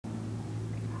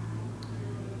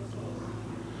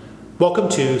Welcome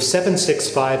to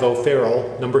 765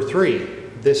 O'Farrell, number 3.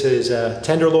 This is a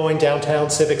Tenderloin Downtown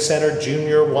Civic Center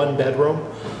Junior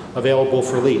 1-bedroom available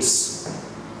for lease.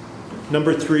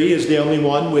 Number 3 is the only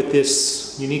one with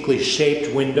this uniquely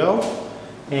shaped window,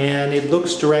 and it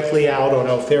looks directly out on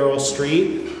O'Farrell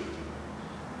Street,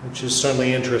 which is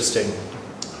certainly interesting.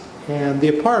 And the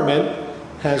apartment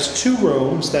has 2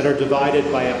 rooms that are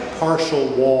divided by a partial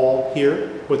wall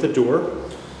here with a door.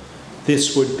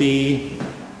 This would be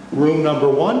room number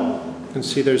 1. You can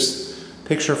see there's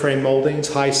picture frame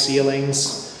moldings, high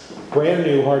ceilings, brand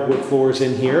new hardwood floors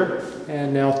in here.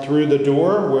 And now through the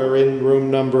door, we're in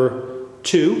room number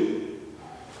 2.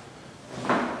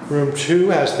 Room 2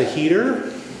 has the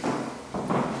heater.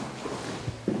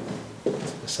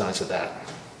 The size of that.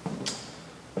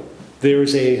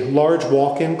 There's a large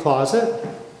walk-in closet,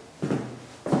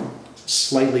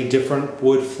 slightly different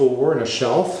wood floor and a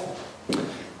shelf.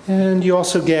 And you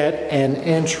also get an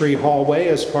entry hallway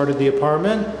as part of the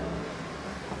apartment.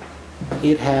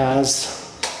 It has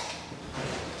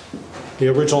the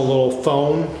original little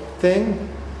phone thing,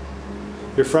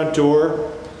 your front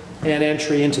door, and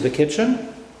entry into the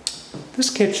kitchen. This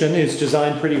kitchen is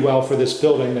designed pretty well for this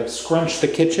building. They've scrunched the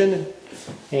kitchen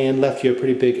and left you a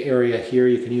pretty big area here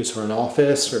you can use for an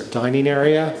office or a dining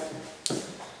area.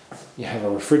 You have a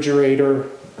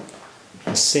refrigerator,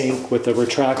 a sink with a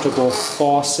retractable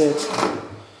faucet,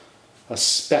 a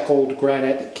speckled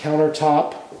granite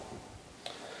countertop,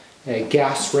 a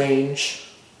gas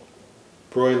range,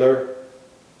 broiler,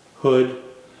 hood.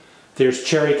 There's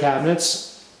cherry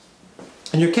cabinets,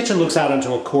 and your kitchen looks out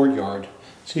into a courtyard,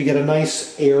 so you get a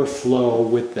nice airflow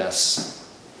with this.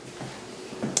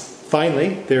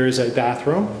 Finally, there is a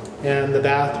bathroom, and the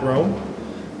bathroom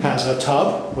has a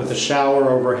tub with a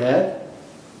shower overhead.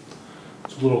 A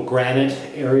little granite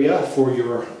area for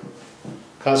your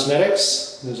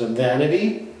cosmetics. There's a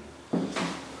vanity,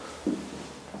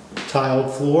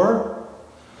 tiled floor.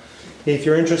 If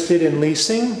you're interested in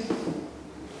leasing,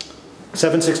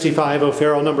 765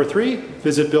 O'Farrell number 3,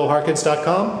 visit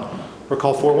billharkins.com or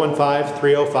call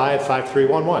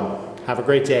 415-305-5311. Have a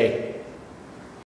great day.